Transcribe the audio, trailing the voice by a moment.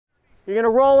You're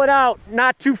gonna roll it out,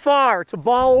 not too far. It's a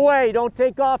ball away. Don't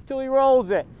take off till he rolls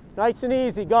it. Nice and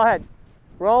easy. Go ahead.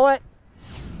 Roll it.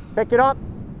 Pick it up.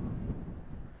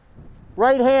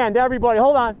 Right hand, everybody.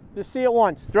 Hold on. Just see it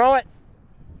once. Throw it.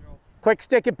 Quick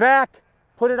stick it back.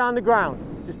 Put it on the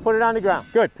ground. Just put it on the ground.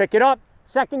 Good. Pick it up.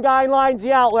 Second guy in line's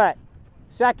the outlet.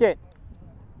 Second.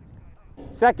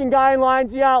 Second guy in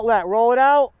line's the outlet. Roll it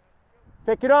out.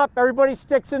 Pick it up. Everybody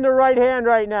sticks in their right hand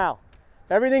right now.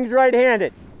 Everything's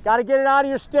right-handed. Got to get it out of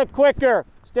your stick quicker.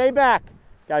 Stay back.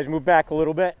 Guys, move back a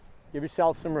little bit. Give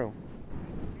yourself some room.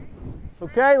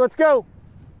 Okay, let's go.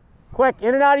 Quick,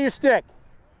 in and out of your stick.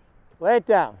 Lay it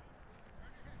down.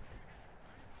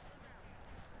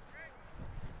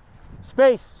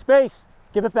 Space, space.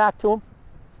 Give it back to him.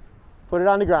 Put it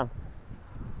on the ground.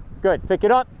 Good, pick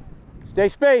it up. Stay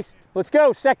spaced. Let's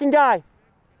go, second guy.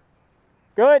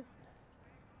 Good.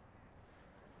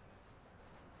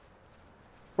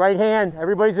 Right hand,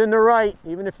 everybody's in the right,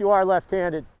 even if you are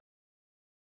left-handed.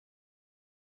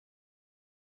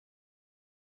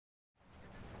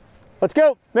 Let's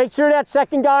go. Make sure that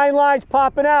second guy in line's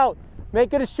popping out.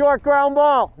 Make it a short ground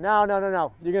ball. No.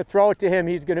 You're gonna throw it to him,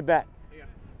 he's gonna bet. Yeah.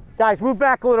 Guys, move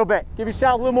back a little bit. Give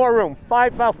yourself a little more room.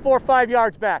 About 4 or 5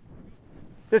 yards back.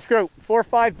 This group, 4 or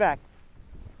 5 back.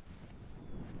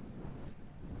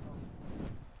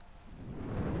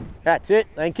 That's it,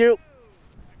 thank you.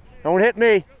 Don't hit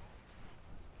me.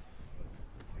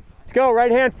 Let's go,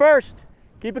 right hand first.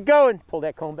 Keep it going. Pull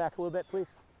that cone back a little bit, please.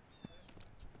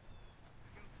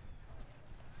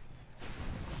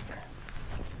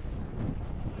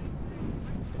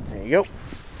 There you go.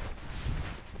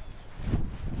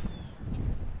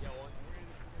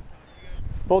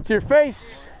 Pull to your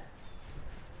face.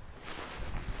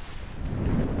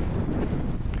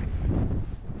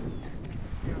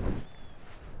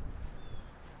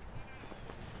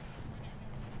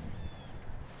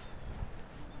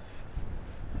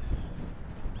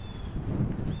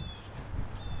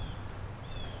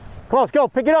 Come on, let's go.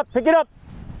 Pick it up, pick it up.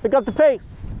 Pick up the pace.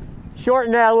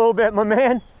 Shorten that a little bit, my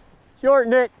man.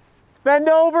 Shorten it. Bend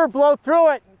over, blow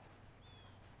through it.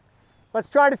 Let's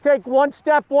try to take one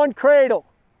step, one cradle.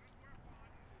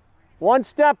 One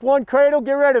step, one cradle,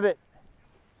 get rid of it.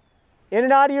 In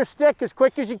and out of your stick as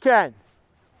quick as you can.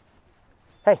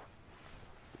 Hey,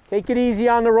 take it easy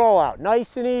on the rollout.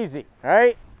 Nice and easy, all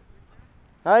right?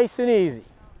 Nice and easy.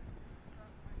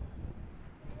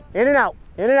 In and out,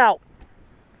 in and out.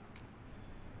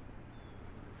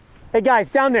 Hey guys,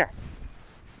 down there.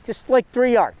 Just like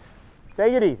 3 yards.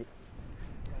 Take it easy.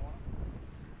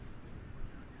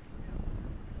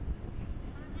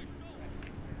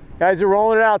 Guys are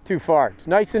rolling it out too far. It's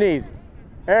nice and easy.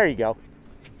 There you go.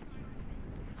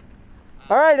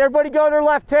 All right, everybody go to their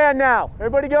left hand now.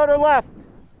 Everybody go to their left.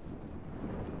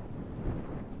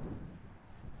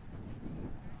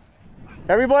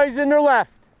 Everybody's in their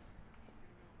left.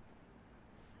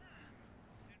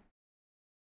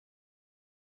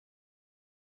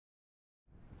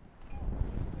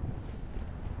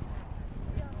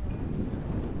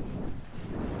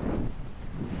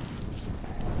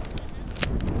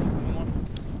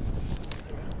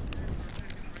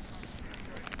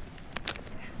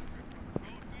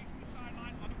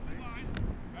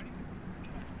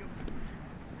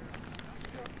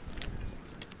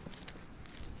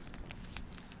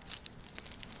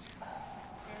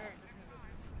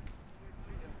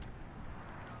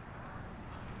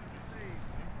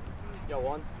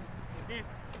 One.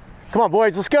 Come on,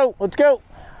 boys, let's go. Let's go.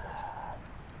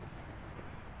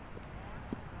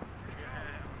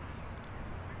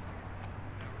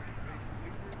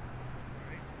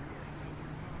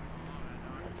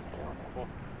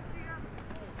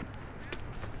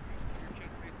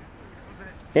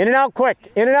 In and out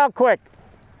quick. In and out quick.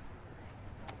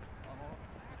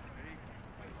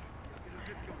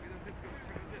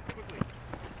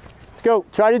 Let's go.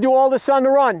 Try to do all this on the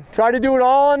run. Try to do it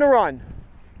all on the run.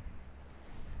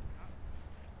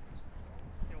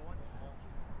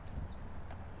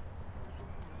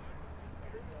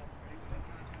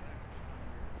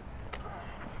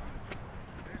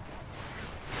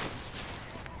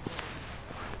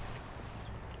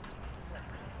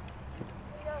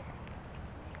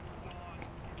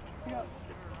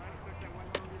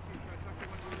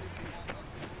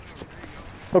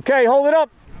 Okay, hold it up.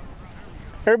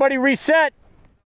 Everybody reset.